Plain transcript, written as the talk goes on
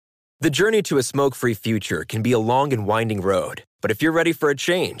The journey to a smoke-free future can be a long and winding road, but if you're ready for a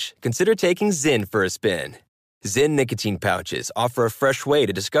change, consider taking Zyn for a spin. Zyn nicotine pouches offer a fresh way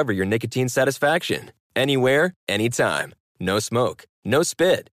to discover your nicotine satisfaction. Anywhere, anytime. No smoke, no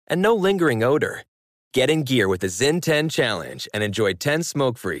spit, and no lingering odor. Get in gear with the Zyn 10 Challenge and enjoy 10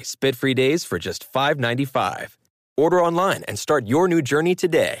 smoke-free, spit-free days for just $5.95. Order online and start your new journey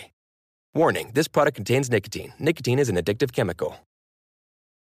today. Warning, this product contains nicotine. Nicotine is an addictive chemical.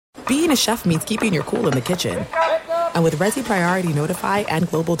 Being a chef means keeping your cool in the kitchen. And with Resi Priority Notify and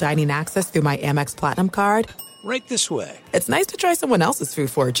Global Dining Access through my Amex Platinum card... Right this way. It's nice to try someone else's food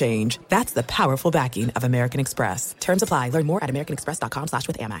for a change. That's the powerful backing of American Express. Terms apply. Learn more at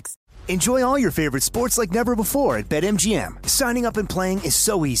americanexpress.com/withAmex. Enjoy all your favorite sports like never before at BetMGM. Signing up and playing is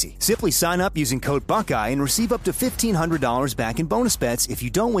so easy. Simply sign up using code Buckeye and receive up to $1,500 back in bonus bets if you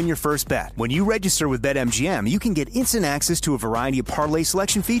don't win your first bet. When you register with BetMGM, you can get instant access to a variety of parlay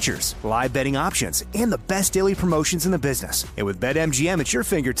selection features, live betting options, and the best daily promotions in the business. And with BetMGM at your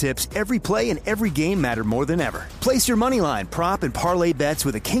fingertips, every play and every game matter more than ever. Place your moneyline, prop, and parlay bets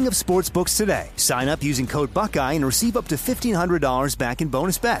with the king of sportsbooks today. Sign up using code Buckeye and receive up to $1,500 back in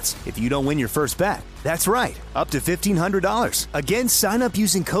bonus bets if you don't win your first bet. That's right, up to $1,500. Again, sign up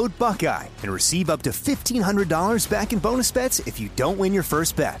using code Buckeye and receive up to $1,500 back in bonus bets if you don't win your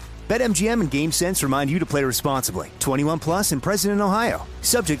first bet. BetMGM and GameSense remind you to play responsibly. 21 plus and present in Ohio.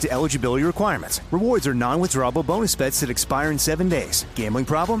 Subject to eligibility requirements. Rewards are non-withdrawable bonus bets that expire in 7 days. Gambling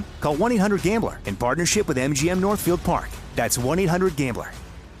problem? Call 1-800-GAMBLER in partnership with MGM Northfield Park. That's 1-800-GAMBLER.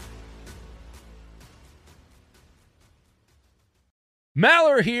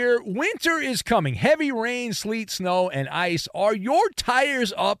 Maller here. Winter is coming. Heavy rain, sleet, snow, and ice. Are your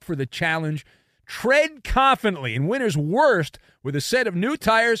tires up for the challenge? Tread confidently in winter's worst with a set of new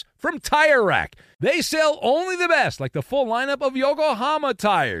tires from Tire Rack. They sell only the best, like the full lineup of Yokohama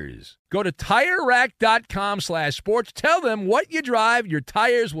tires. Go to TireRack.com/sports. Tell them what you drive. Your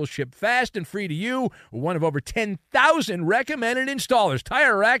tires will ship fast and free to you. One of over 10,000 recommended installers.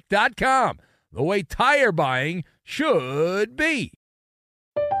 TireRack.com. The way tire buying should be.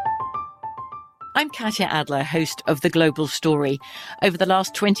 I'm Katya Adler, host of The Global Story. Over the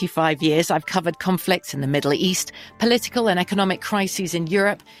last 25 years, I've covered conflicts in the Middle East, political and economic crises in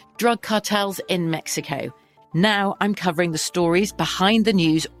Europe, drug cartels in Mexico. Now I'm covering the stories behind the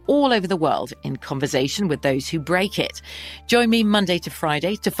news all over the world in conversation with those who break it. Join me Monday to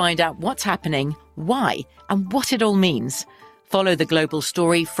Friday to find out what's happening, why, and what it all means. Follow The Global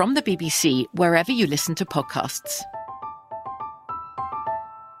Story from the BBC wherever you listen to podcasts.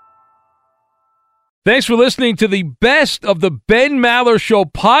 Thanks for listening to the Best of the Ben Maller Show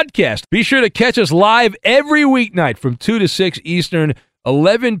podcast. Be sure to catch us live every weeknight from 2 to 6 Eastern,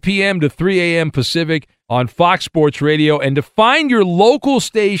 11 p.m. to 3 a.m. Pacific on Fox Sports Radio. And to find your local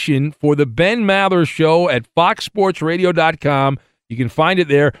station for the Ben Maller Show at foxsportsradio.com, you can find it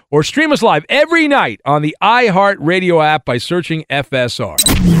there, or stream us live every night on the iHeartRadio app by searching FSR.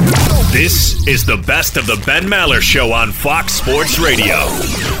 This is the Best of the Ben Maller Show on Fox Sports Radio.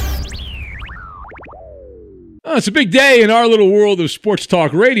 Oh, it's a big day in our little world of sports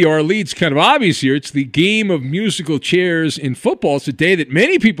talk radio. Our lead's kind of obvious here. It's the game of musical chairs in football. It's a day that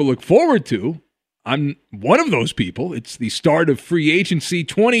many people look forward to. I'm one of those people. It's the start of free agency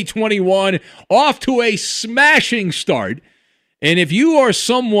 2021, off to a smashing start. And if you are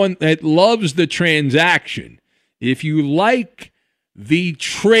someone that loves the transaction, if you like the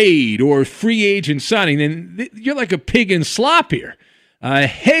trade or free agent signing, then you're like a pig in slop here. A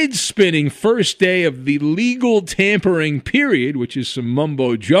head-spinning first day of the legal tampering period, which is some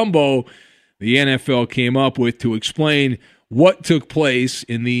mumbo-jumbo the NFL came up with to explain what took place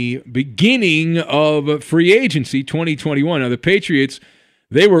in the beginning of free agency 2021. Now, the Patriots,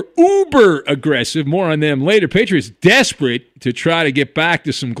 they were uber aggressive. More on them later. Patriots desperate to try to get back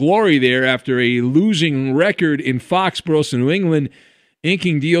to some glory there after a losing record in Foxborough, so New England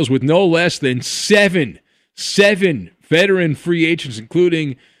inking deals with no less than seven veteran free agents,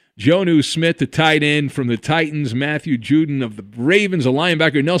 including Jonnu Smith, the tight end from the Titans, Matthew Judon of the Ravens, a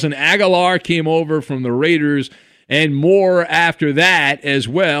linebacker, Nelson Aguilar came over from the Raiders, and more after that as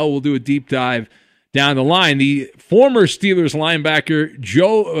well. We'll do a deep dive down the line. The former Steelers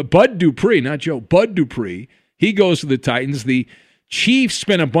linebacker, Bud Dupree, he goes to the Titans. The Chiefs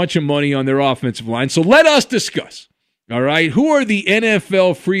spent a bunch of money on their offensive line. So let us discuss, all right, who are the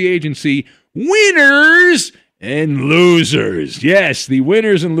NFL free agency winners and losers. Yes, the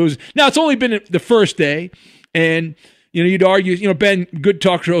winners and losers. Now, it's only been the first day, and You'd argue, Ben, good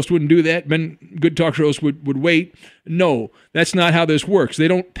talk show host wouldn't do that. Ben, good talk show host would wait. No, that's not how this works. They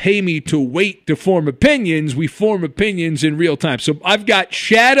don't pay me to wait to form opinions. We form opinions in real time. So I've got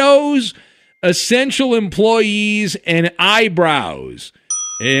shadows, essential employees, and eyebrows.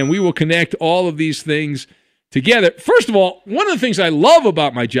 And we will connect all of these things together. First of all, one of the things I love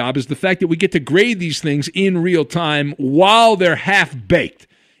about my job is the fact that we get to grade these things in real time while they're half-baked.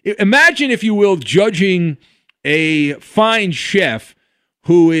 Imagine, if you will, judging a fine chef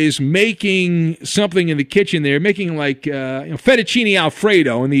who is making something in the kitchen there, making like fettuccine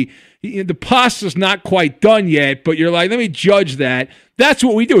Alfredo, and the pasta's not quite done yet, but you're like, let me judge that. That's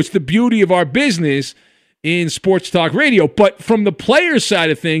what we do. It's the beauty of our business in sports talk radio. But from the players' side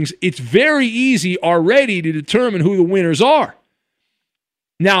of things, it's very easy already to determine who the winners are.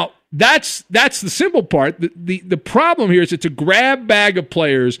 Now, that's the simple part. The problem here is it's a grab bag of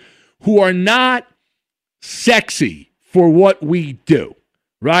players who are not sexy for what we do,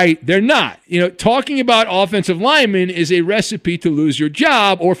 right? They're not. Talking about offensive linemen is a recipe to lose your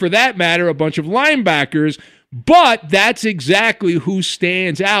job, or for that matter, a bunch of linebackers, but that's exactly who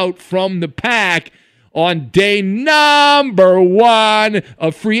stands out from the pack on day number 1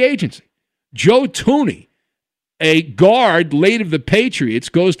 of free agency. Joe Thuney, a guard late of the Patriots,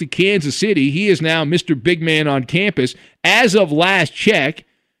 goes to Kansas City. He is now Mr. Big Man on campus as of last check,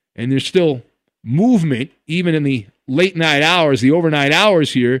 and there's still movement even in the late night hours, the overnight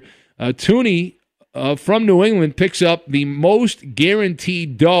hours here. Thuney from New England picks up the most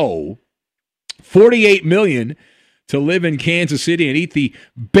guaranteed dough, $48 million, to live in Kansas City and eat the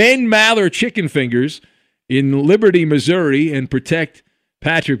Ben Maller chicken fingers in Liberty, Missouri, and protect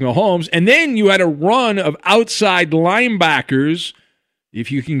Patrick Mahomes. And then you had a run of outside linebackers.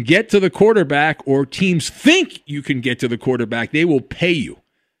 If you can get to the quarterback, or teams think you can get to the quarterback, they will pay you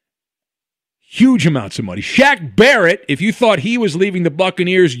huge amounts of money. Shaq Barrett, if you thought he was leaving the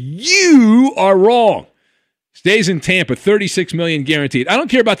Buccaneers, you are wrong. Stays in Tampa, $36 million guaranteed. I don't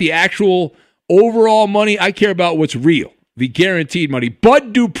care about the actual overall money. I care about what's real, the guaranteed money.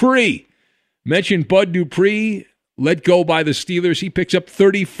 Bud Dupree. Mentioned Bud Dupree, let go by the Steelers. He picks up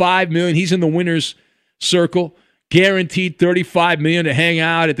 $35 million. He's in the winner's circle. Guaranteed $35 million to hang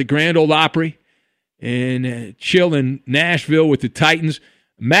out at the Grand Ole Opry and chill in Nashville with the Titans.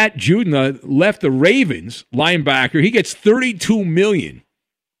 Matt Judon left the Ravens, linebacker. He gets $32 million.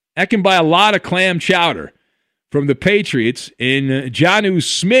 That can buy a lot of clam chowder from the Patriots. And Jonnu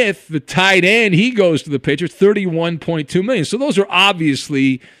Smith, the tight end, he goes to the Patriots, $31.2 million. So those are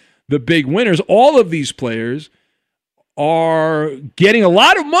obviously the big winners. All of these players are getting a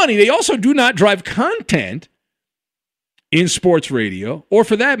lot of money. They also do not drive content in sports radio, or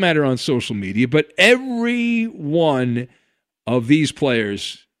for that matter on social media, but every one of these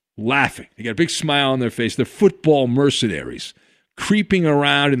players laughing. They got a big smile on their face. They're football mercenaries creeping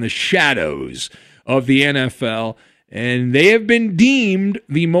around in the shadows of the NFL, and they have been deemed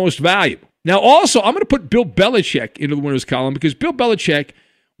the most valuable. Now, also, I'm going to put Bill Belichick into the winners column because Bill Belichick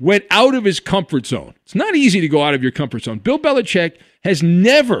went out of his comfort zone. It's not easy to go out of your comfort zone. Bill Belichick has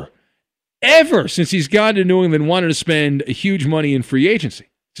never, ever, since he's gone to New England, wanted to spend a huge money in free agency.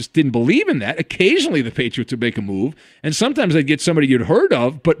 Just didn't believe in that. Occasionally the Patriots would make a move, and sometimes they'd get somebody you'd heard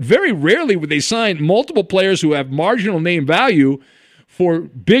of, but very rarely would they sign multiple players who have marginal name value for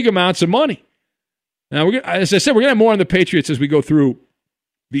big amounts of money. Now, as I said, we're going to have more on the Patriots as we go through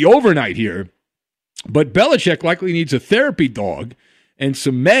the overnight here, but Belichick likely needs a therapy dog and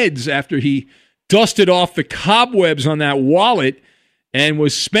some meds after he dusted off the cobwebs on that wallet and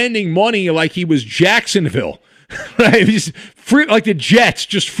was spending money like he was Jacksonville. Right, he's like the Jets,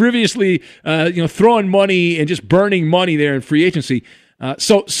 just frivolously, throwing money and just burning money there in free agency.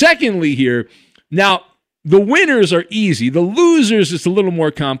 So, secondly, here now the winners are easy. The losers is a little more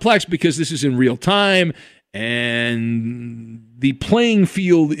complex because this is in real time and the playing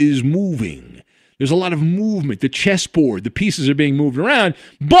field is moving. There's a lot of movement. The chessboard, the pieces are being moved around.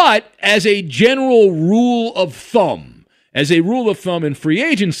 But as a general rule of thumb, in free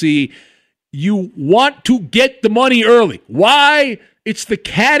agency, you want to get the money early. Why? It's the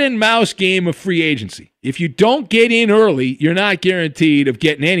cat and mouse game of free agency. If you don't get in early, you're not guaranteed of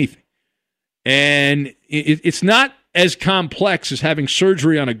getting anything. And it's not as complex as having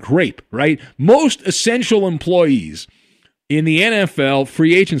surgery on a grape, right? Most essential employees in the NFL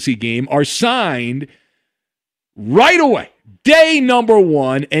free agency game are signed right away, day number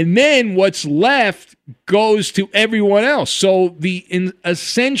 1, and then what's left goes to everyone else. So the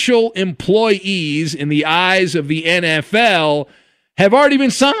essential employees in the eyes of the NFL have already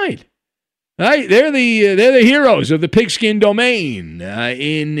been signed. Right? They're the heroes of the pigskin domain.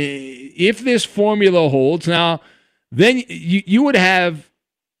 If this formula holds, now then you would have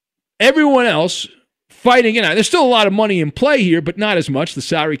everyone else fighting it out. There's still a lot of money in play here, but not as much. The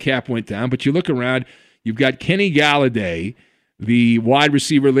salary cap went down. But you look around, you've got Kenny Galladay, the wide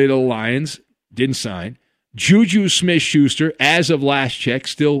receiver leader of the Lions, didn't sign. Juju Smith-Schuster, as of last check,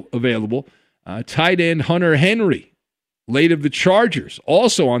 still available. Tight end Hunter Henry, late of the Chargers,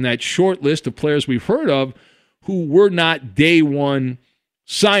 also on that short list of players we've heard of who were not day one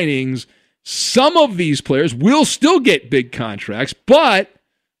signings. Some of these players will still get big contracts, but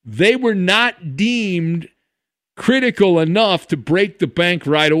they were not deemed critical enough to break the bank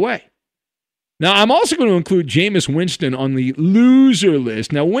right away. Now, I'm also going to include Jameis Winston on the loser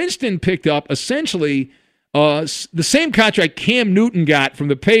list. Now, Winston picked up essentially the same contract Cam Newton got from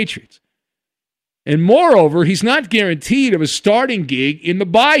the Patriots. And moreover, he's not guaranteed of a starting gig in the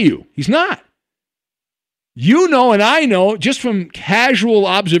Bayou. He's not. You know and I know, just from casual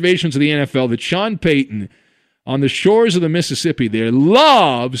observations of the NFL, that Sean Payton, on the shores of the Mississippi there,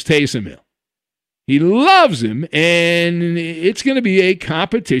 loves Taysom Hill. He loves him, and it's going to be a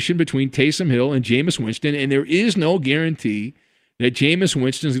competition between Taysom Hill and Jameis Winston, and there is no guarantee that Jameis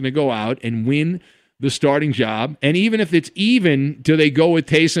Winston is going to go out and win the starting job. And even if it's even, do they go with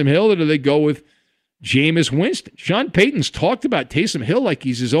Taysom Hill or do they go with Jameis Winston? Sean Payton's talked about Taysom Hill like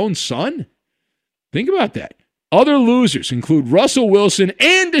he's his own son. Think about that. Other losers include Russell Wilson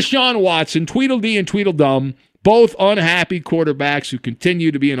and Deshaun Watson, Tweedledee and Tweedledum, both unhappy quarterbacks who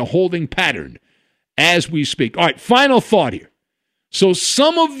continue to be in a holding pattern as we speak. All right, final thought here. So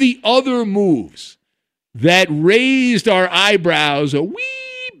some of the other moves that raised our eyebrows a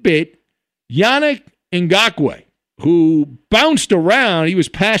wee bit, Yannick Ngakoue, who bounced around, he was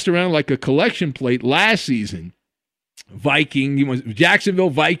passed around like a collection plate last season. He was Jacksonville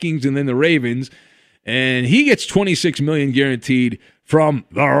Vikings and then the Ravens, and he gets $26 million guaranteed from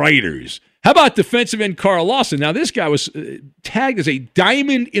the Raiders. How about defensive end Carl Lawson? Now, this guy was tagged as a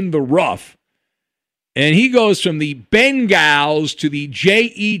diamond in the rough, and he goes from the Bengals to the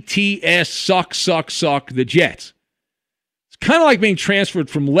Jets, suck, the Jets. It's kind of like being transferred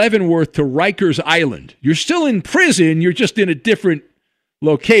from Leavenworth to Rikers Island. You're still in prison, you're just in a different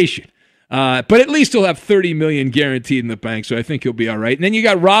location. But at least he'll have $30 million guaranteed in the bank, so I think he'll be all right. And then you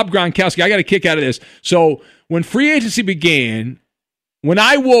got Rob Gronkowski. I got a kick out of this. So when free agency began, when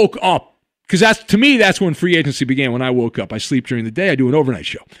I woke up, because to me, that's when free agency began, when I woke up. I sleep during the day. I do an overnight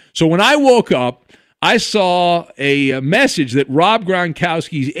show. So when I woke up, I saw a message that Rob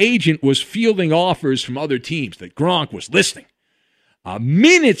Gronkowski's agent was fielding offers from other teams, that Gronk was listening.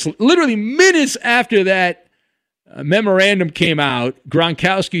 Literally minutes after that memorandum came out,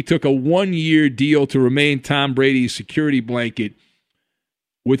 Gronkowski took a 1-year deal to remain Tom Brady's security blanket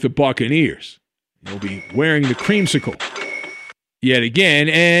with the Buccaneers. He'll be wearing the creamsicle yet again.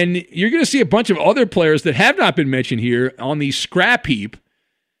 And you're going to see a bunch of other players that have not been mentioned here on the scrap heap.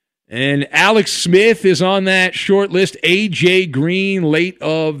 And Alex Smith is on that short list. A.J. Green, late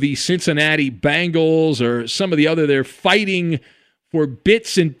of the Cincinnati Bengals, or some of the other. They're fighting for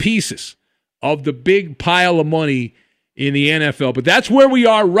bits and pieces of the big pile of money in the NFL. But that's where we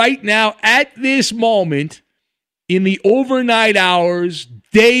are right now at this moment in the overnight hours,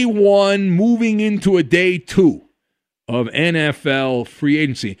 day one, moving into a day two of NFL free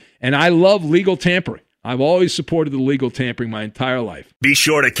agency. And I love legal tampering. I've always supported the legal tampering my entire life. Be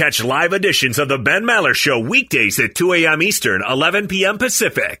sure to catch live editions of the Ben Maller Show weekdays at 2 a.m. Eastern, 11 p.m.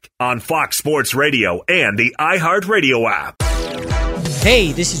 Pacific on Fox Sports Radio and the iHeartRadio app.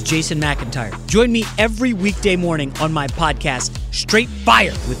 Hey, this is Jason McIntyre. Join me every weekday morning on my podcast, Straight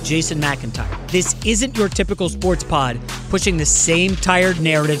Fire with Jason McIntyre. This isn't your typical sports pod pushing the same tired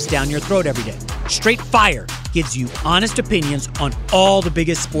narratives down your throat every day. Straight Fire gives you honest opinions on all the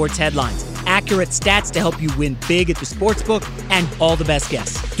biggest sports headlines, accurate stats to help you win big at the sportsbook, and all the best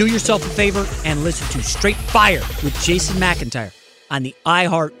guests. Do yourself a favor and listen to Straight Fire with Jason McIntyre on the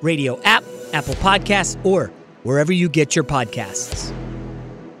iHeartRadio app, Apple Podcasts, or wherever you get your podcasts.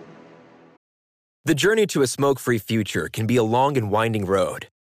 The journey to a smoke-free future can be a long and winding road.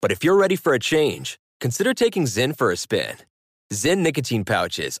 But if you're ready for a change, consider taking Zyn for a spin. Zyn nicotine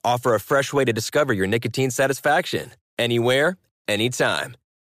pouches offer a fresh way to discover your nicotine satisfaction. Anywhere, anytime.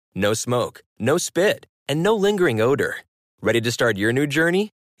 No smoke, no spit, and no lingering odor. Ready to start your new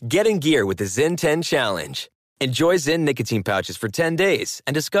journey? Get in gear with the Zyn 10 Challenge. Enjoy Zyn nicotine pouches for 10 days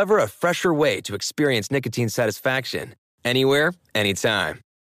and discover a fresher way to experience nicotine satisfaction. Anywhere, anytime.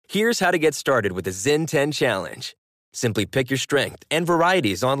 Here's how to get started with the Zyn 10 Challenge. Simply pick your strength and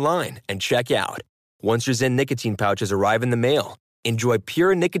varieties online and check out. Once your Zyn nicotine pouches arrive in the mail, enjoy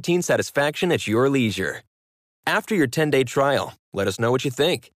pure nicotine satisfaction at your leisure. After your 10-day trial, let us know what you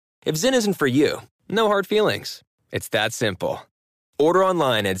think. If Zyn isn't for you, no hard feelings. It's that simple. Order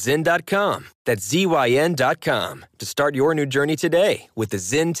online at Zyn.com. That's ZYN.com to start your new journey today with the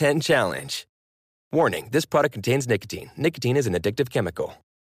Zyn 10 Challenge. Warning, this product contains nicotine. Nicotine is an addictive chemical.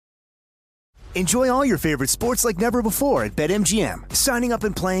 Enjoy all your favorite sports like never before at BetMGM. Signing up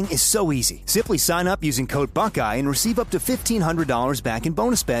and playing is so easy. Simply sign up using code Buckeye and receive up to $1,500 back in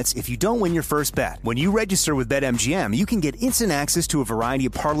bonus bets if you don't win your first bet. When you register with BetMGM, you can get instant access to a variety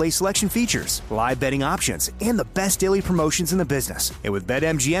of parlay selection features, live betting options, and the best daily promotions in the business. And with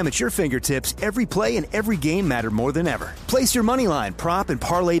BetMGM at your fingertips, every play and every game matter more than ever. Place your moneyline, prop, and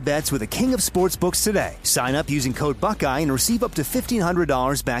parlay bets with the king of sportsbooks today. Sign up using code Buckeye and receive up to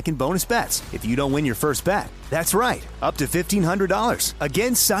 $1,500 back in bonus bets if you don't win your first bet. That's right, up to $1,500.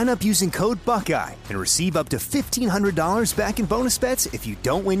 Again, sign up using code Buckeye and receive up to $1,500 back in bonus bets if you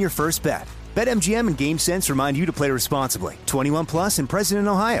don't win your first bet. BetMGM and GameSense remind you to play responsibly. 21 plus and present in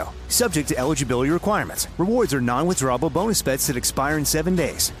Ohio. Subject to eligibility requirements. Rewards are non-withdrawable bonus bets that expire in 7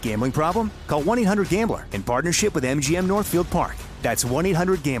 days. Gambling problem? Call 1-800-GAMBLER in partnership with MGM Northfield Park. That's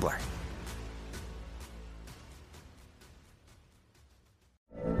 1-800-GAMBLER.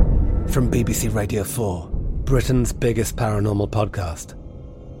 From BBC Radio 4, Britain's biggest paranormal podcast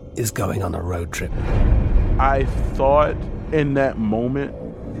is going on a road trip. I thought in that moment,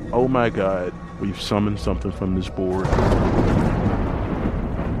 oh my God, we've summoned something from this board.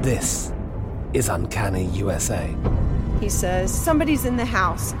 This is Uncanny USA. He says, somebody's in the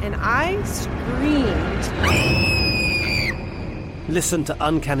house, and I screamed. Listen to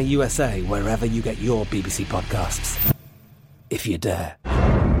Uncanny USA wherever you get your BBC podcasts, if you dare.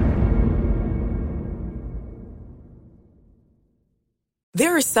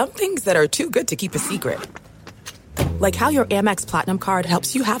 There are some things that are too good to keep a secret. Like how your Amex Platinum card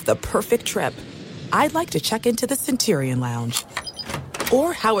helps you have the perfect trip. I'd like to check into the Centurion Lounge.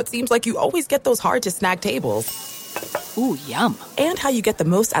 Or how it seems like you always get those hard-to-snag tables. Ooh, yum. And how you get the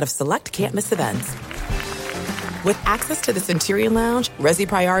most out of select can't-miss events. With access to the Centurion Lounge, Resi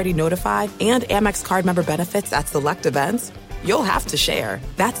Priority Notified, and Amex card member benefits at select events, you'll have to share.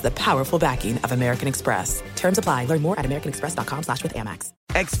 That's the powerful backing of American Express. Terms apply. Learn more at americanexpress.com/withAmex.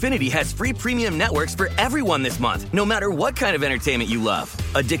 Xfinity has free premium networks for everyone this month, no matter what kind of entertainment you love.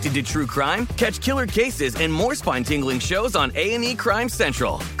 Addicted to true crime? Catch killer cases and more spine-tingling shows on A&E Crime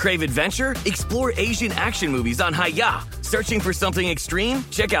Central. Crave adventure? Explore Asian action movies on Hi-YAH. Searching for something extreme?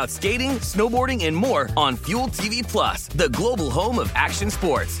 Check out skating, snowboarding, and more on Fuel TV Plus, the global home of action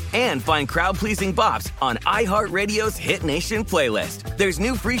sports. And find crowd-pleasing bops on iHeartRadio's Hit Nation playlist. There's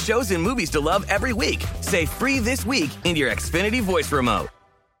new free shows and movies to love every week. Say free this week in your Xfinity voice remote.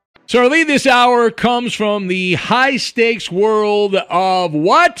 So our lead this hour comes from the high-stakes world of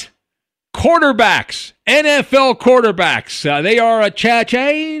what? Quarterbacks. NFL quarterbacks. They are a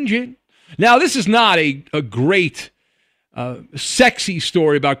changing. Now, this is not a great, sexy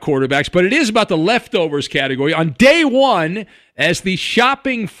story about quarterbacks, but it is about the leftovers category. On day one, as the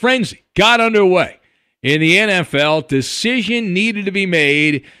shopping frenzy got underway in the NFL, decision needed to be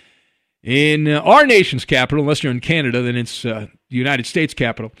made in our nation's capital. Unless you're in Canada, then it's the United States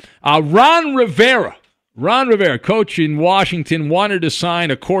capital. Ron Rivera, coach in Washington, wanted to sign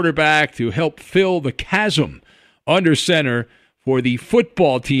a quarterback to help fill the chasm under center for the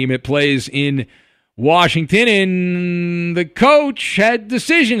football team it plays in Washington, and the coach had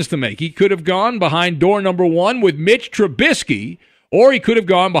decisions to make. He could have gone behind door number one with Mitch Trubisky, or he could have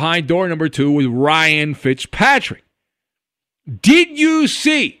gone behind door number two with Ryan Fitzpatrick. Did you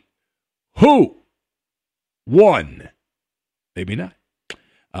see who won? Maybe not.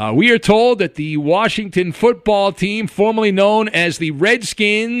 We are told that the Washington football team, formerly known as the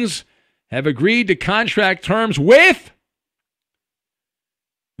Redskins, have agreed to contract terms with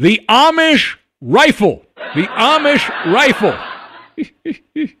the Amish Rifle. The Amish Rifle.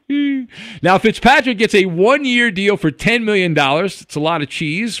 Now, Fitzpatrick gets a one-year deal for $10 million. It's a lot of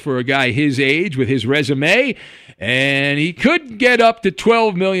cheese for a guy his age with his resume. And he could get up to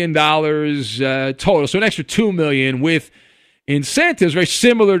 $12 million total, so an extra $2 million with incentives, very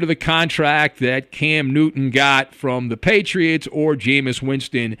similar to the contract that Cam Newton got from the Patriots or Jameis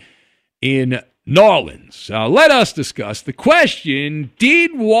Winston in New Orleans. Let us discuss the question,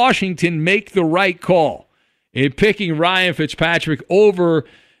 did Washington make the right call in picking Ryan Fitzpatrick over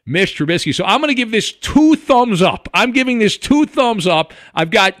Mitch Trubisky? So I'm going to give this 2 thumbs up. I'm giving this 2 thumbs up.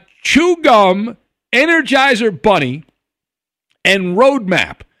 I've got Chew Gum, Energizer Bunny, and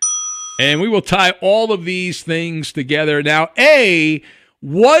Roadmap. And we will tie all of these things together. Now, A,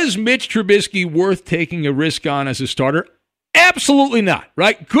 was Mitch Trubisky worth taking a risk on as a starter? Absolutely not,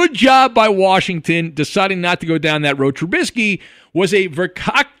 right? Good job by Washington deciding not to go down that road. Trubisky was a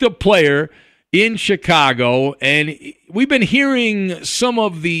verkakta player in Chicago, and we've been hearing some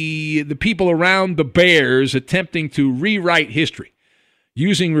of the people around the Bears attempting to rewrite history,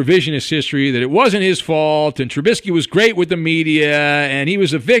 using revisionist history, that it wasn't his fault, and Trubisky was great with the media, and he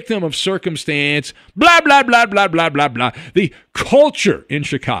was a victim of circumstance, blah, blah, blah, blah, blah, blah, blah. The culture in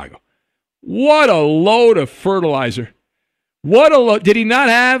Chicago. What a load of fertilizer. What a load. Did he not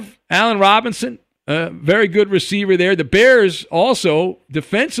have Allen Robinson? A very good receiver there. The Bears also,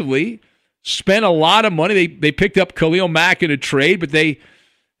 defensively, spent a lot of money. They picked up Khalil Mack in a trade, but they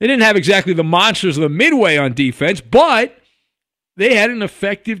didn't have exactly the monsters of the Midway on defense, but they had an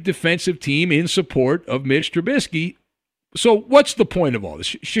effective defensive team in support of Mitch Trubisky. So what's the point of all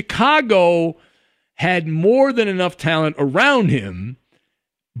this? Chicago had more than enough talent around him,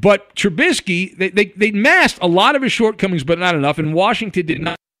 but Trubisky, they masked a lot of his shortcomings, but not enough, and Washington did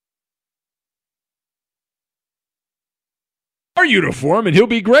not. Our uniform, and he'll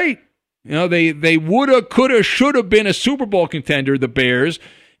be great. You know, they woulda, coulda, shoulda been a Super Bowl contender, the Bears,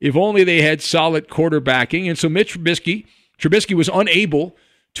 if only they had solid quarterbacking. And so Mitch Trubisky was unable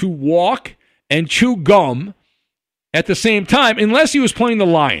to walk and chew gum at the same time unless he was playing the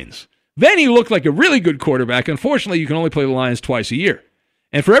Lions. Then he looked like a really good quarterback. Unfortunately, you can only play the Lions twice a year.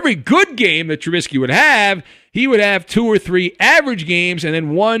 And for every good game that Trubisky would have, he would have 2 or 3 average games and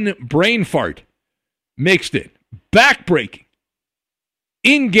then 1 brain fart mixed in. Backbreaking.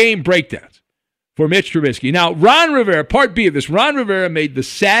 In-game breakdowns for Mitch Trubisky. Now, Ron Rivera, part B of this, Ron Rivera made the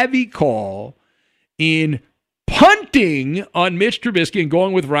savvy call in punting on Mitch Trubisky and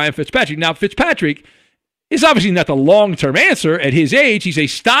going with Ryan Fitzpatrick. Now, Fitzpatrick is obviously not the long-term answer at his age. He's a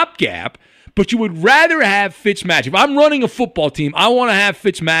stopgap, but you would rather have Fitzmagic. If I'm running a football team, I want to have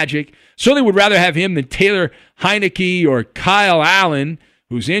Fitzmagic. Certainly would rather have him than Taylor Heineke or Kyle Allen,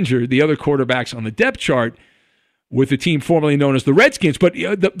 who's injured, the other quarterbacks on the depth chart with the team formerly known as the Redskins. But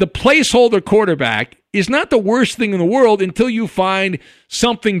the placeholder quarterback is not the worst thing in the world until you find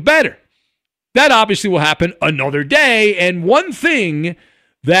something better. That obviously will happen another day. And one thing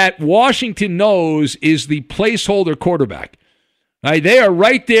that Washington knows is the placeholder quarterback. Right, they are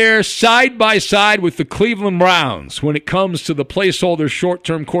right there side by side with the Cleveland Browns when it comes to the placeholder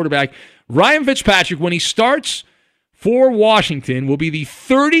short-term quarterback. Ryan Fitzpatrick, when he starts for Washington, will be the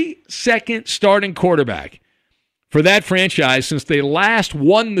 32nd starting quarterback for that franchise since they last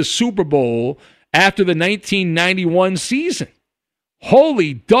won the Super Bowl after the 1991 season.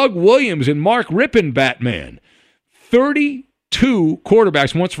 Holy Doug Williams and Mark Rippon, Batman. 32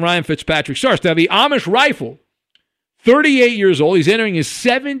 quarterbacks once Ryan Fitzpatrick starts. Now, the Amish Rifle, 38 years old. He's entering his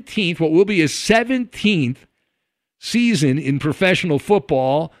 17th, what will be his 17th season in professional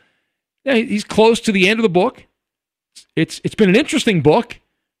football. He's close to the end of the book. It's been an interesting book.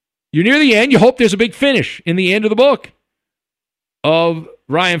 You're near the end. You hope there's a big finish in the end of the book of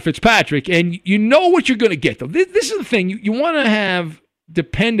Ryan Fitzpatrick. And you know what you're going to get, though. This is the thing. You want to have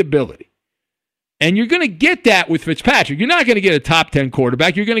dependability. And you're going to get that with Fitzpatrick. You're not going to get a top 10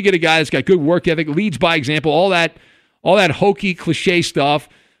 quarterback. You're going to get a guy that's got good work ethic, leads by example, all that hokey cliche stuff.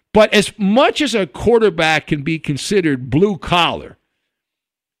 But as much as a quarterback can be considered blue collar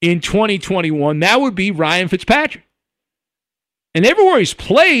in 2021, that would be Ryan Fitzpatrick. And everywhere he's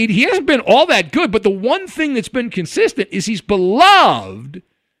played, he hasn't been all that good. But the one thing that's been consistent is he's beloved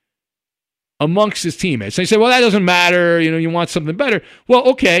amongst his teammates. They say, well, that doesn't matter. You want something better. Well,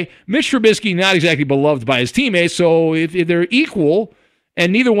 okay, Mitch Trubisky not exactly beloved by his teammates. So if they're equal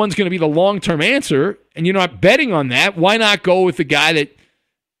and neither one's going to be the long-term answer, and you're not betting on that, why not go with the guy that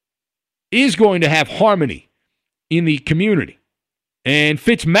is going to have harmony in the community? And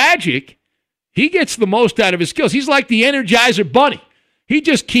Fitzmagic, he gets the most out of his skills. He's like the Energizer Bunny. He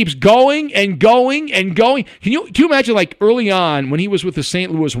just keeps going and going and going. Can you imagine, like, early on when he was with the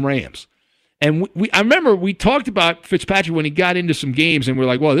St. Louis Rams? And I remember we talked about Fitzpatrick when he got into some games, and we're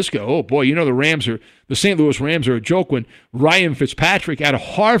like, well, this guy, oh, boy, the St. Louis Rams are a joke when Ryan Fitzpatrick out of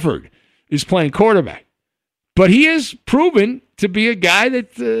Harvard is playing quarterback. But he is proven to be a guy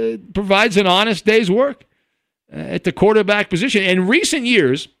that provides an honest day's work at the quarterback position. In recent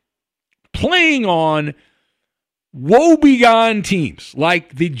years, playing on woebegone teams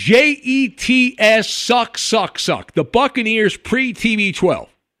like the Jets suck, the Buccaneers pre-TB12,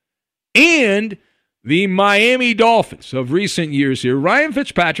 and the Miami Dolphins of recent years here, Ryan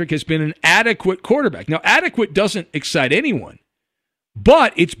Fitzpatrick has been an adequate quarterback. Now, adequate doesn't excite anyone,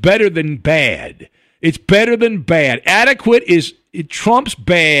 but it's better than bad. It's better than bad. Adequate it trumps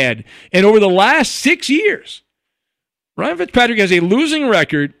bad. And over the last 6 years, Ryan Fitzpatrick has a losing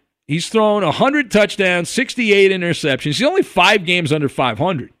record. He's thrown 100 touchdowns, 68 interceptions. He's only 5 games under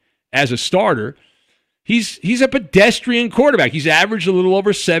 500 as a starter. He's a pedestrian quarterback. He's averaged a little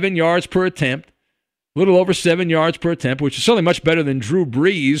over 7 yards per attempt. Which is certainly much better than Drew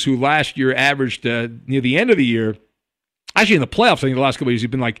Brees, who last year averaged near the end of the year. Actually, in the playoffs, I think the last couple of years,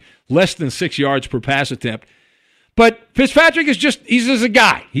 he's been like less than 6 yards per pass attempt. But Fitzpatrick he's just a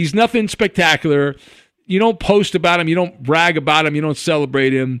guy. He's nothing spectacular. You don't post about him. You don't brag about him. You don't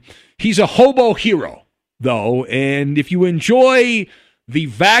celebrate him. He's a hobo hero, though. And if you enjoy the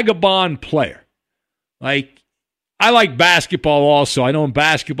vagabond player, like I like basketball also. I know in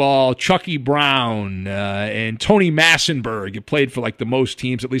basketball, Chucky Brown and Tony Massenberg have played for like the most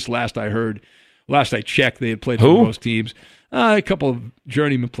teams, at least last I checked, they had played for the most teams. A couple of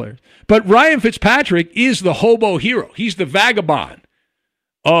journeyman players. But Ryan Fitzpatrick is the hobo hero. He's the vagabond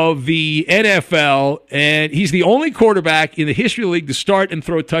of the NFL, and he's the only quarterback in the history of the league to start and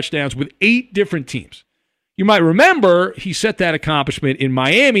throw touchdowns with 8 different teams. You might remember he set that accomplishment in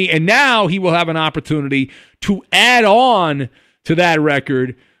Miami, and now he will have an opportunity to add on to that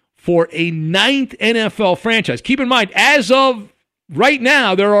record for a 9th NFL franchise. Keep in mind, as of right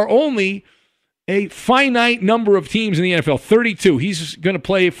now, there are only a finite number of teams in the NFL, 32. He's going to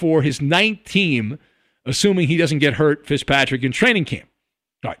play for his 9th team, assuming he doesn't get hurt, Fitzpatrick, in training camp.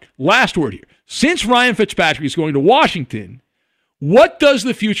 All right, last word here. Since Ryan Fitzpatrick is going to Washington, what does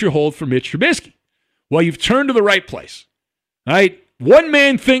the future hold for Mitch Trubisky? Well, you've turned to the right place. All right,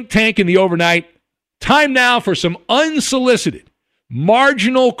 one-man think tank in the overnight. Time now for some unsolicited,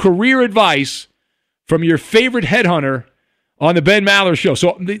 marginal career advice from your favorite headhunter on the Ben Maller Show.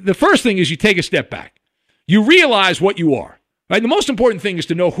 So the first thing is you take a step back. You realize what you are. Right? The most important thing is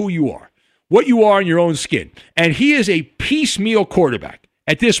to know who you are, what you are in your own skin. And he is a piecemeal quarterback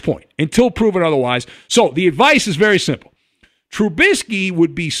at this point, until proven otherwise. So the advice is very simple. Trubisky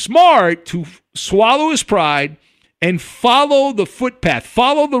would be smart to swallow his pride and follow the footpath,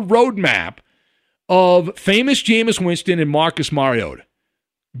 follow the roadmap of famous Jameis Winston and Marcus Mariota.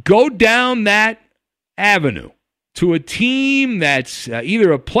 Go down that avenue to a team that's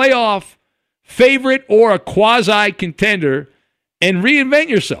either a playoff favorite or a quasi-contender and reinvent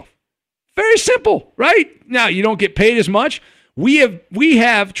yourself. Very simple, right? Now, you don't get paid as much. We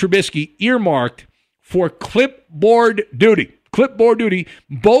have Trubisky earmarked for clipboard duty. Clipboard duty.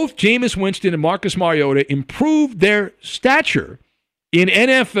 Both Jameis Winston and Marcus Mariota improved their stature in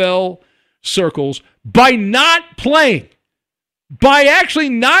NFL circles by not playing. By actually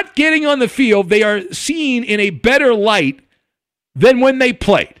not getting on the field, they are seen in a better light than when they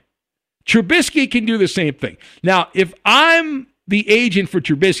played. Trubisky can do the same thing. Now, if I'm the agent for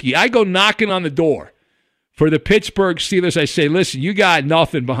Trubisky, I go knocking on the door for the Pittsburgh Steelers. I say, listen, you got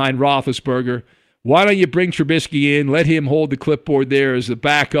nothing behind Roethlisberger. Why don't you bring Trubisky in, let him hold the clipboard there as a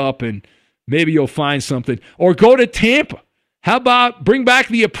backup, and maybe you'll find something. Or go to Tampa. How about bring back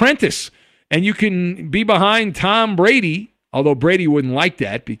the apprentice, and you can be behind Tom Brady, although Brady wouldn't like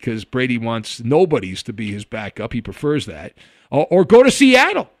that because Brady wants nobodies to be his backup. He prefers that. Or go to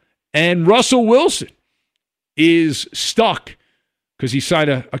Seattle, and Russell Wilson is stuck because he signed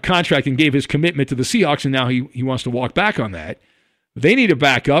a contract and gave his commitment to the Seahawks, and now he wants to walk back on that. They need a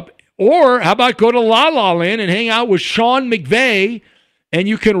backup. Or how about go to La La Land and hang out with Sean McVay, and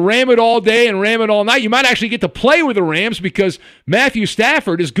you can ram it all day and ram it all night. You might actually get to play with the Rams because Matthew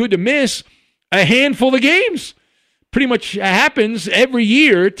Stafford is good to miss a handful of games. Pretty much happens every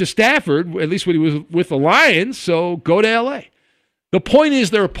year to Stafford, at least when he was with the Lions, so go to L.A. The point is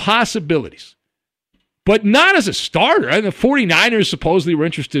there are possibilities, but not as a starter. And the 49ers supposedly were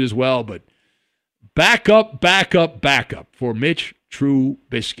interested as well, but backup for Mitch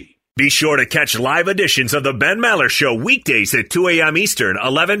Trubisky. Be sure to catch live editions of the Ben Maller Show weekdays at 2 a.m. Eastern,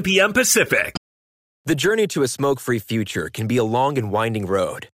 11 p.m. Pacific. The journey to a smoke-free future can be a long and winding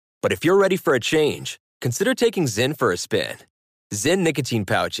road. But if you're ready for a change, consider taking Zyn for a spin. Zyn nicotine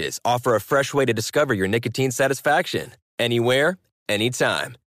pouches offer a fresh way to discover your nicotine satisfaction. Anywhere,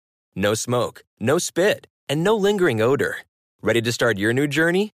 anytime. No smoke, no spit, and no lingering odor. Ready to start your new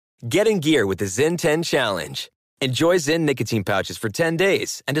journey? Get in gear with the Zyn 10 Challenge. Enjoy Zyn nicotine pouches for 10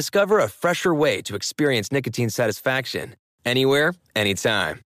 days and discover a fresher way to experience nicotine satisfaction. Anywhere,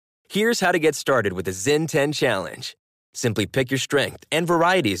 anytime. Here's how to get started with the Zyn 10 Challenge. Simply pick your strength and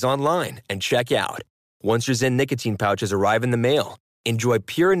varieties online and check out. Once your Zyn nicotine pouches arrive in the mail, enjoy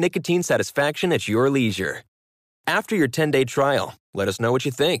pure nicotine satisfaction at your leisure. After your 10-day trial, let us know what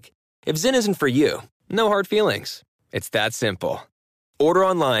you think. If Zyn isn't for you, no hard feelings. It's that simple. Order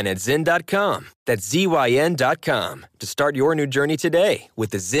online at Zyn.com, that's ZYN.com, to start your new journey today with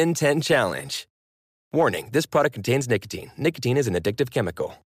the Zyn 10 Challenge. Warning, this product contains nicotine. Nicotine is an addictive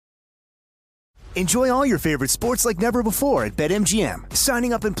chemical. Enjoy all your favorite sports like never before at BetMGM.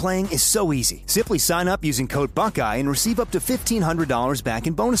 Signing up and playing is so easy. Simply sign up using code Buckeye and receive up to $1,500 back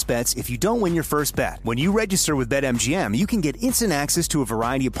in bonus bets if you don't win your first bet. When you register with BetMGM, you can get instant access to a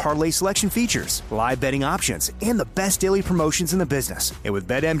variety of parlay selection features, live betting options, and the best daily promotions in the business. And with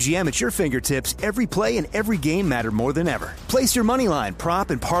BetMGM at your fingertips, every play and every game matter more than ever. Place your moneyline, prop,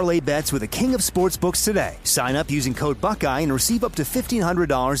 and parlay bets with the king of sportsbooks today. Sign up using code Buckeye and receive up to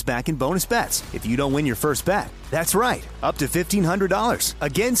 $1,500 back in bonus bets if you don't win your first bet. That's right, up to $1,500.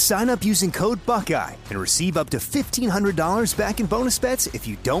 Again, sign up using code Buckeye and receive up to $1,500 back in bonus bets if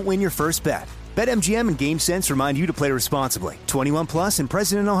you don't win your first bet. BetMGM and GameSense remind you to play responsibly. 21 plus and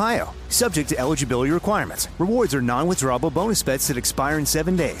present in Ohio. Subject to eligibility requirements. Rewards are non-withdrawable bonus bets that expire in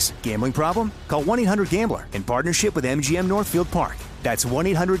 7 days. Gambling problem? Call 1-800-GAMBLER in partnership with MGM Northfield Park. That's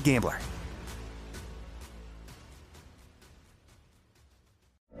 1-800-GAMBLER.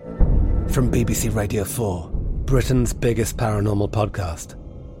 From BBC Radio 4, Britain's biggest paranormal podcast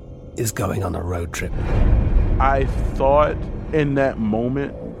is going on a road trip. I thought in that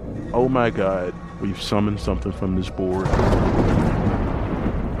moment, oh my God, we've summoned something from this board.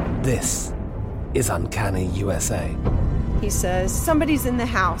 This is Uncanny USA. He says, somebody's in the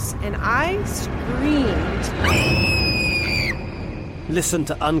house, and I screamed. Listen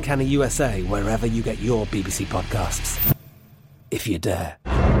to Uncanny USA wherever you get your BBC podcasts, if you dare.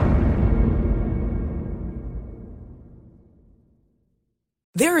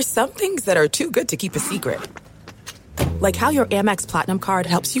 There are some things that are too good to keep a secret. Like how your Amex Platinum card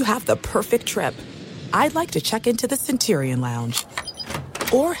helps you have the perfect trip. I'd like to check into the Centurion Lounge.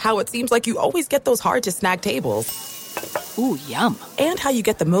 Or how it seems like you always get those hard-to-snag tables. Ooh, yum. And how you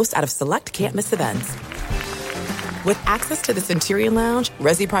get the most out of select can't-miss events. With access to the Centurion Lounge,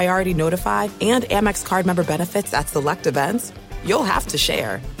 Resi Priority Notified, and Amex card member benefits at select events, you'll have to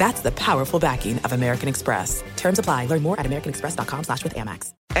share. That's the powerful backing of American Express. Terms apply. Learn more at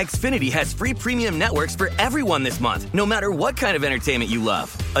americanexpress.com/withAmex. Xfinity has free premium networks for everyone this month, no matter what kind of entertainment you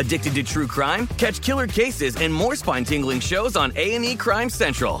love. Addicted to true crime? Catch killer cases and more spine-tingling shows on A&E Crime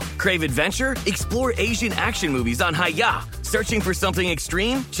Central. Crave adventure? Explore Asian action movies on Hi-YAH. Searching for something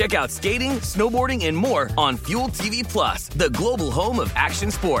extreme? Check out skating, snowboarding, and more on Fuel TV Plus, the global home of action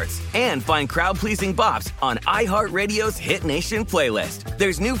sports. And find crowd-pleasing bops on iHeartRadio's Hit Nation playlist.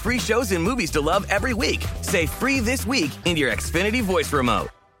 There's new free shows and movies to love every week. Say free this week in your Xfinity voice remote.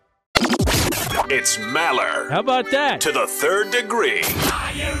 It's Maller. How about that? To the third degree.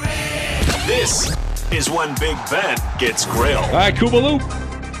 This is when Big Ben gets grilled. All right, Kubaloo.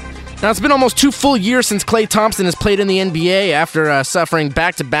 Now, it's been almost 2 full years since Klay Thompson has played in the NBA after suffering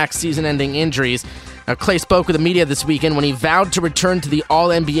back-to-back season-ending injuries. Klay spoke with the media this weekend when he vowed to return to the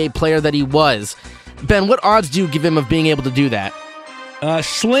All-NBA player that he was. Ben, what odds do you give him of being able to do that?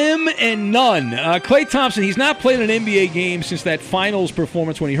 Slim and none. Klay Thompson, he's not played an NBA game since that finals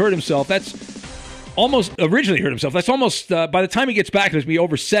performance when he hurt himself. That's almost originally hurt himself. That's almost, by the time he gets back, it'll be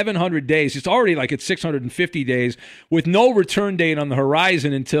over 700 days. It's already like it's 650 days with no return date on the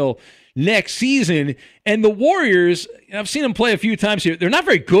horizon until next season. And the Warriors, I've seen them play a few times here. They're not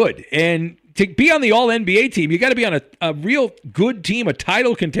very good. And to be on the All-NBA team, you got to be on a real good team, a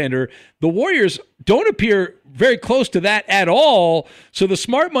title contender. The Warriors don't appear very close to that at all. So the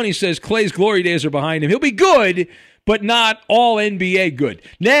smart money says Klay's glory days are behind him. He'll be good, but not All-NBA good.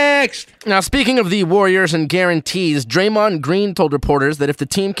 Next. Now, speaking of the Warriors and guarantees, Draymond Green told reporters that if the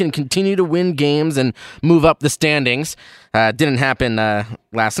team can continue to win games and move up the standings, didn't happen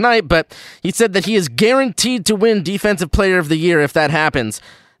last night, but he said that he is guaranteed to win Defensive Player of the Year if that happens.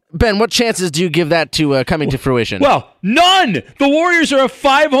 Ben, what chances do you give that to coming to fruition? Well, none. The Warriors are a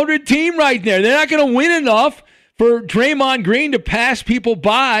 500 team right there. They're not going to win enough for Draymond Green to pass people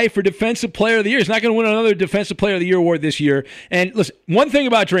by for Defensive Player of the Year. He's not going to win another Defensive Player of the Year award this year. And listen, one thing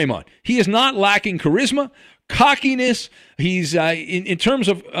about Draymond, he is not lacking charisma, cockiness. He's, in terms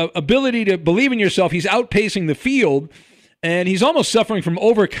of ability to believe in yourself, he's outpacing the field, and he's almost suffering from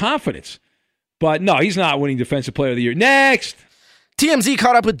overconfidence. But no, he's not winning Defensive Player of the Year. Next. TMZ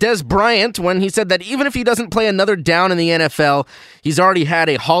caught up with Des Bryant when he said that even if he doesn't play another down in the NFL, he's already had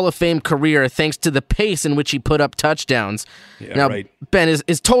a Hall of Fame career thanks to the pace in which he put up touchdowns. Yeah, now, right. Ben,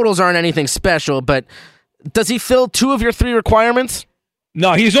 his totals aren't anything special, but does he fill 2 of your 3 requirements?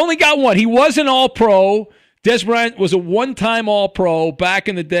 No, he's only got 1. He was an All-Pro. Des Bryant was a one-time All-Pro back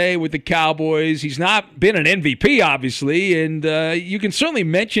in the day with the Cowboys. He's not been an MVP, obviously, and you can certainly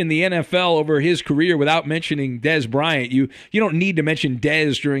mention the NFL over his career without mentioning Des Bryant. You don't need to mention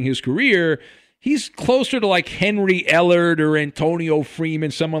Des during his career. He's closer to like Henry Ellard or Antonio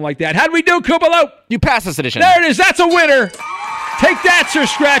Freeman, someone like that. How'd we do, Kupalo? You passed this edition. There it is. That's a winner. Take that, Sir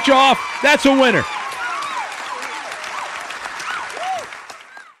Scratch Off. That's a winner.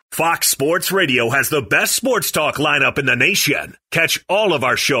 Fox Sports Radio has the best sports talk lineup in the nation. Catch all of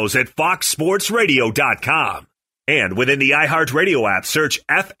our shows at foxsportsradio.com. And within the iHeartRadio app, search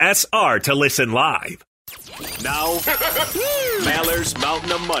FSR to listen live. Now, Maller's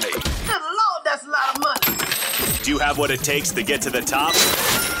Mountain of Money. Good Lord, that's a lot of money. Do you have what it takes to get to the top?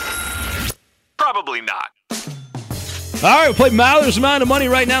 Probably not. All right, we'll play Maller's Mountain of Money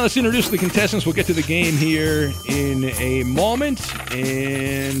right now. Let's introduce the contestants. We'll get to the game here in a moment.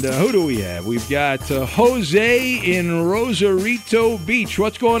 And who do we have? We've got Jose in Rosarito Beach.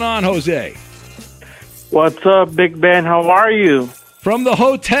 What's going on, Jose? What's up, Big Ben? How are you? From the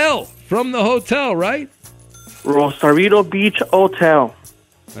hotel. From the hotel, right? Rosarito Beach Hotel.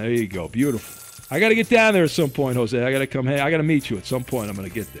 There you go. Beautiful. I got to get down there at some point, Jose. I got to come. Hey, I got to meet you at some point. I'm going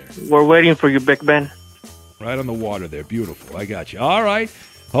to get there. We're waiting for you, Big Ben. Right on the water there. Beautiful. I got you. All right.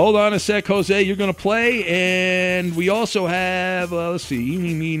 Hold on a sec, Jose. You're going to play. And we also have, let's see,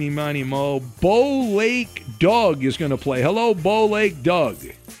 eeny, meeny, miny, mo. Bow Lake Doug is going to play. Hello, Bow Lake Doug.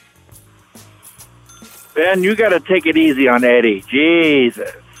 Ben, you got to take it easy on Eddie.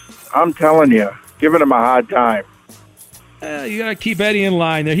 Jesus. I'm telling you, giving him a hard time. You got to keep Eddie in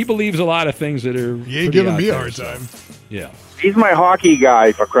line there. He believes a lot of things that are. He ain't giving me a hard time. Yeah. He's my hockey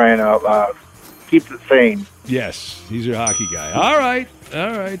guy, for crying out loud. Keeps it sane. Yes, he's your hockey guy. All right,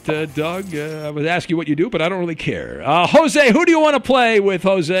 Doug. I would ask you what you do, but I don't really care. Jose, who do you want to play with,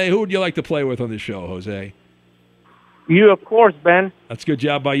 Jose? Who would you like to play with on the show, Jose? You, of course, Ben. That's a good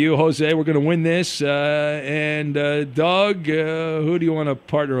job by you, Jose. We're going to win this. And Doug, who do you want to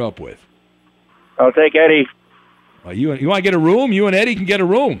partner up with? I'll take Eddie. You want to get a room? You and Eddie can get a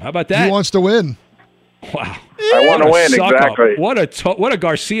room. How about that? He wants to win. Wow. I want to win, exactly. What a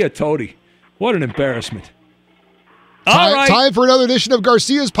Garcia toady. What an embarrassment. All right. Time for another edition of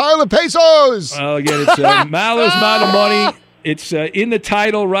Garcia's Pile of Pesos. Well, again, it's Maller's Mountain of Money. It's in the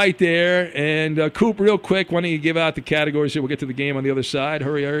title right there. And, Coop, real quick, why don't you give out the categories here? We'll get to the game on the other side.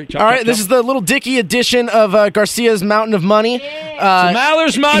 Hurry. All right, this is the Little Dicky edition of Garcia's Mountain of Money.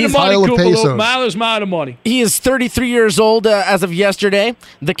 Maller's Mountain of Money, Coop. Maller's Mountain of Money. He is 33 years old as of yesterday.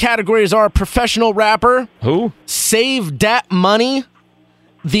 The categories are professional rapper. Who? Save Dat Money.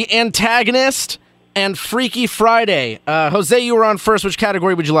 The Antagonist, and Freaky Friday. Jose, you were on first. Which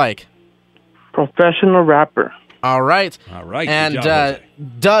category would you like? Professional rapper. All right. And Good job,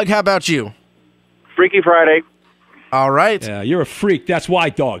 Doug, how about you? Freaky Friday. All right. Yeah, you're a freak. That's why,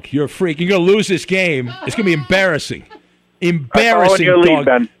 Doug. You're a freak. You're going to lose this game. It's going to be embarrassing. Embarrassing, your lead, Doug.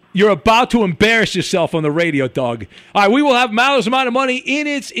 Ben. You're about to embarrass yourself on the radio, Doug. All right, we will have Maller's Mountain of Money in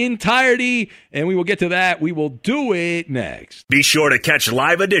its entirety, and we will get to that. We will do it next. Be sure to catch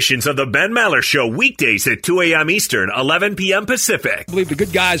live editions of the Ben Maller Show weekdays at 2 a.m. Eastern, 11 p.m. Pacific. I believe the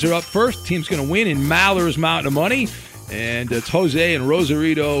good guys are up first. Team's going to win in Maller's Mountain of Money. And it's Jose and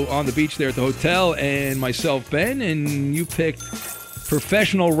Rosarito on the beach there at the hotel, and myself, Ben. And you picked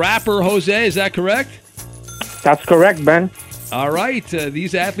professional rapper, Jose. Is that correct? That's correct, Ben. All right.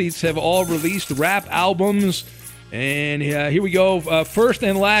 These athletes have all released rap albums. And here we go. First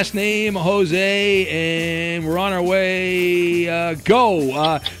and last name, Jose. And we're on our way.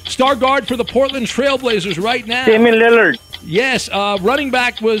 Go. Star guard for the Portland Trailblazers right now. Damian Lillard. Yes. Running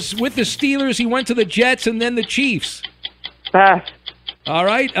back was with the Steelers. He went to the Jets and then the Chiefs. Pass. All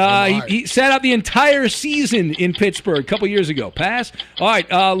right. He sat out the entire season in Pittsburgh a couple years ago. Pass. All right.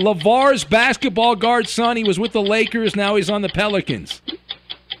 LeVar's basketball guard son. He was with the Lakers. Now he's on the Pelicans.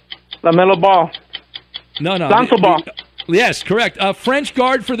 LaMelo Ball. No. Lonzo Ball. Yes, correct. French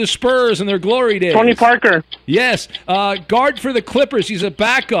guard for the Spurs in their glory days. Tony Parker. Yes. Guard for the Clippers. He's a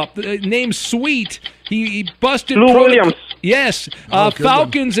backup. Named Sweet. He busted. Lou Williams. Yes.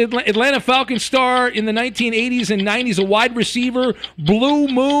 Falcons, Atlanta Falcons star in the 1980s and 90s, a wide receiver. Blue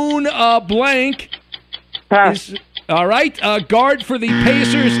Moon blank. Pass. All right. Guard for the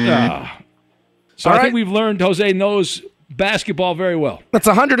Pacers. So I think we've learned Jose knows basketball very well. That's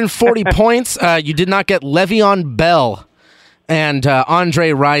 140 points. You did not get Le'Veon Bell and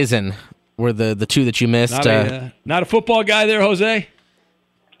Andre Rison were the two that you missed. Not a football guy there, Jose?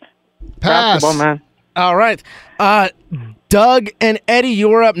 Pass. Basketball, man. All right. Doug and Eddie, you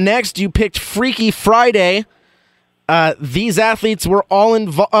were up next. You picked Freaky Friday. These athletes were all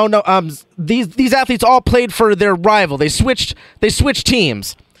involved. Oh no, these athletes all played for their rival. They switched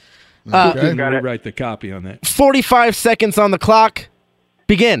teams. Didn't rewrite the copy on that. 45 seconds on the clock.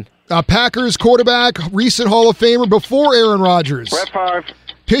 Begin. Packers quarterback, recent Hall of Famer before Aaron Rodgers. Brett Favre.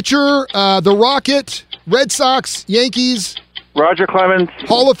 Pitcher, the Rocket, Red Sox, Yankees. Roger Clemens.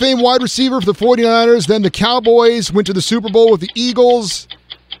 Hall of Fame wide receiver for the 49ers. Then the Cowboys went to the Super Bowl with the Eagles.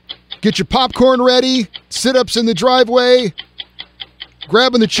 Get your popcorn ready. Sit-ups in the driveway.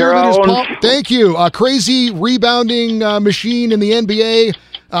 Grabbing the cheerleaders' pump. Thank you. Crazy rebounding machine in the NBA.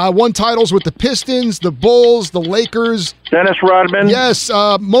 Won titles with the Pistons, the Bulls, the Lakers. Dennis Rodman. Yes.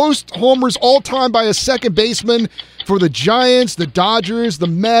 Most homers all time by a second baseman for the Giants, the Dodgers, the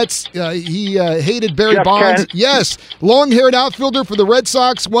Mets. He hated Barry Jeff Bonds. Kent. Yes. Long-haired outfielder for the Red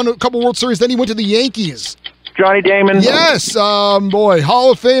Sox. Won a couple World Series. Then he went to the Yankees. Johnny Damon. Yes. Boy,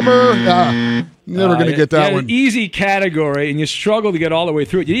 Hall of Famer. Never going to get that one. An easy category, and you struggle to get all the way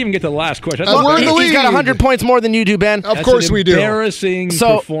through it. You didn't even get to the last question. we're in the lead. He's got 100 points more than you do, Ben. Of course we do. Embarrassing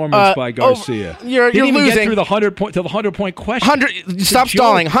performance by Garcia. You're he didn't even losing. Get through the 100-point question. Stop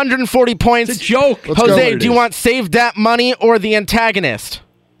stalling. 140 points. It's a joke. Jose, do you want Save That Money or the antagonist?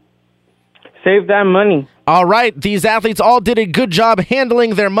 Save That Money. All right. These athletes all did a good job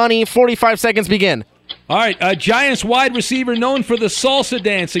handling their money. 45 seconds begin. All right. Giants wide receiver known for the salsa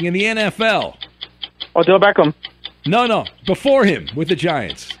dancing in the NFL. Odell Beckham. No. Before him with the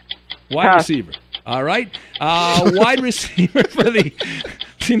Giants. Wide receiver. All right. Wide receiver for the...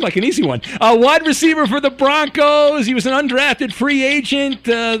 Seemed like an easy one. Wide receiver for the Broncos. He was an undrafted free agent.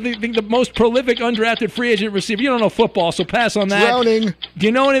 The most prolific undrafted free agent receiver. You don't know football, so pass on that. Drowning. Do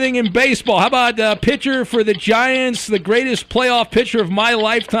you know anything in baseball? How about pitcher for the Giants, the greatest playoff pitcher of my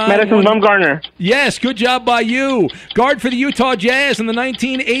lifetime? Madison Bumgarner. Yes, good job by you. Guard for the Utah Jazz in the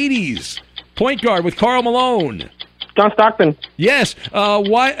 1980s. Point guard with Karl Malone. John Stockton. Yes. How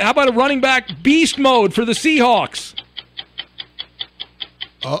about a running back beast mode for the Seahawks?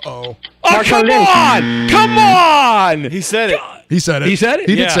 Uh-oh. Oh, come on! Come on! He said it. He said it. He said it?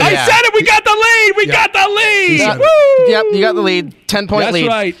 He did say it. I said it! We got the lead! We got the lead! Woo! Yep, you got the lead. 10-point lead. That's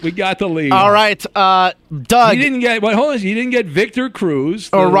right. We got the lead. All right, Doug. You didn't get. Hold on. You didn't get Victor Cruz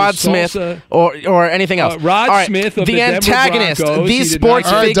or Rod Smith or anything else. Rod Smith of the antagonist. Denver Broncos. These sports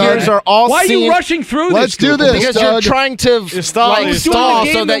figures are all. Why are you rushing through this? Let's do this, because Doug. you're trying to stall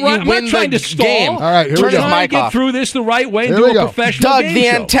so that you win the game. All right, here we go. Turn to get through this the right way and do a professional Doug, game the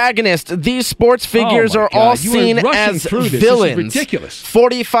show. antagonist. These sports figures are all seen as villains. This is ridiculous.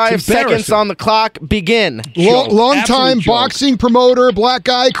 45 seconds on the clock. Begin. Long-time boxing promoter, black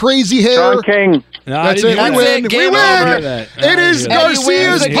guy, crazy hair. John King. No, That's it. We win. We win. It is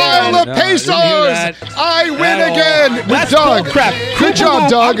Garcia's pile of pesos. I win again with That's Doug. Crap. Good job,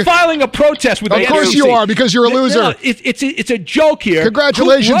 Doug. I'm filing a protest with the Of course NBC. you are, because you're a loser. No, it's a joke here.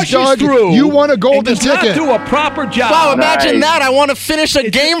 Congratulations, Doug. You won a golden ticket. Do a proper job. Wow, imagine that. I want to finish a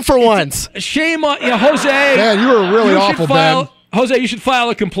game for once. Shame on Jose. Man, you were really awful, Ben. Jose, you should file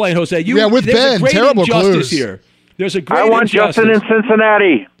a complaint, Jose. With there's Ben. a great Terrible injustice clues. here. There's a great I want injustice. Justin in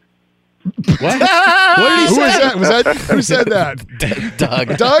Cincinnati. What? What did he say? Was that? Who said that?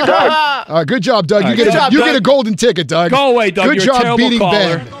 Doug. Doug? Good job, Doug. You get a golden ticket, Doug. Go away, Doug. Good You're job a terrible beating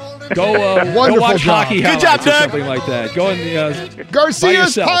caller. Ben. Go Wonderful watch job. hockey Good highlights job, or Doug. something like that. Go and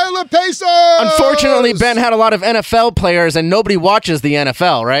Garcia's pile of pesos. Unfortunately, Ben had a lot of NFL players, and nobody watches the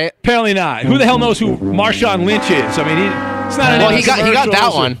NFL, right? Apparently not. Who the hell knows who Marshawn Lynch is? I mean, it's not. Well, he got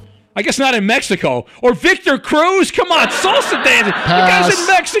that one. I guess not in Mexico. Or Victor Cruz. Come on, salsa dancing. Pass. The guy's in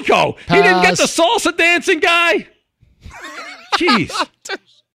Mexico. Pass. He didn't get the salsa dancing guy. Jeez.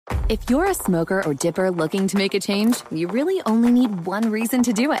 If you're a smoker or dipper looking to make a change, you really only need one reason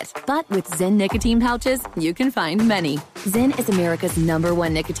to do it. But with Zyn nicotine pouches, you can find many. Zyn is America's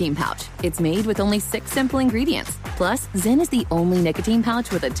 #1 nicotine pouch. It's made with only 6 simple ingredients. Plus, Zyn is the only nicotine pouch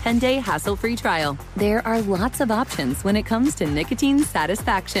with a 10-day hassle-free trial. There are lots of options when it comes to nicotine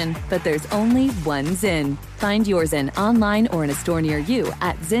satisfaction, but there's only one Zyn. Find your Zyn online or in a store near you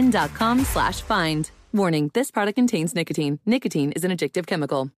at zyn.com/find. Warning, this product contains nicotine. Nicotine is an addictive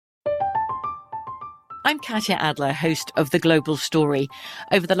chemical. I'm Katya Adler, host of The Global Story.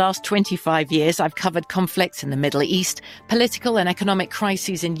 Over the last 25 years, I've covered conflicts in the Middle East, political and economic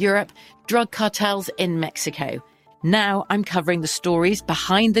crises in Europe, drug cartels in Mexico. Now I'm covering the stories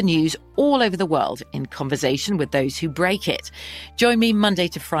behind the news all over the world in conversation with those who break it. Join me Monday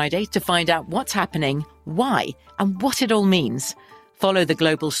to Friday to find out what's happening, why, and what it all means. Follow The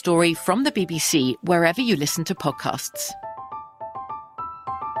Global Story from the BBC wherever you listen to podcasts.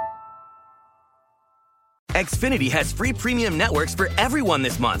 Xfinity has free premium networks for everyone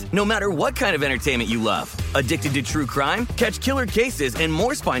this month, no matter what kind of entertainment you love. Addicted to true crime? Catch killer cases and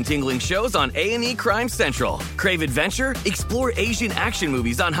more spine-tingling shows on A&E Crime Central. Crave adventure? Explore Asian action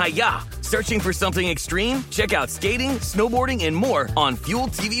movies on Hi-YAH. Searching for something extreme? Check out skating, snowboarding, and more on Fuel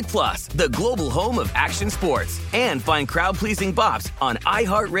TV Plus, the global home of action sports. And find crowd-pleasing bops on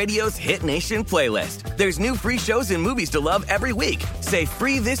iHeartRadio's Hit Nation playlist. There's new free shows and movies to love every week. Say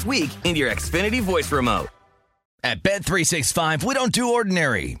free this week in your Xfinity voice remote. At Bet365, we don't do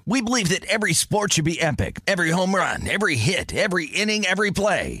ordinary. We believe that every sport should be epic. Every home run, every hit, every inning, every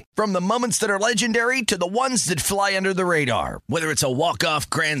play. From the moments that are legendary to the ones that fly under the radar. Whether it's a walk-off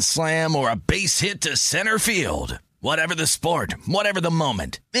grand slam or a base hit to center field. Whatever the sport, whatever the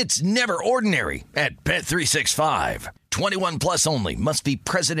moment, it's never ordinary at Bet365. 21 plus only. Must be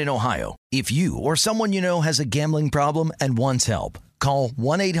present in Ohio. If you or someone you know has a gambling problem and wants help, call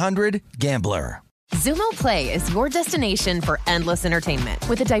 1-800-GAMBLER. Xumo Play is your destination for endless entertainment.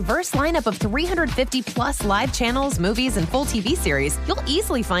 With a diverse lineup of 350 plus live channels, movies, and full TV series, you'll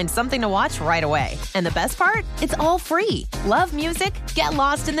easily find something to watch right away. And the best part? It's all free. Love music? Get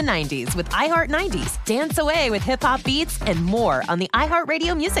lost in the 90s with iHeart 90s, dance away with hip-hop beats, and more on the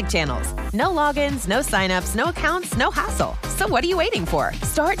iHeartRadio music channels. No logins, no signups, no accounts, no hassle. So what are you waiting for?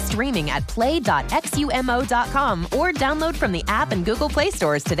 Start streaming at play.xumo.com or download from the app and Google Play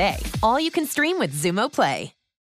stores today. All you can stream with Xumo Play.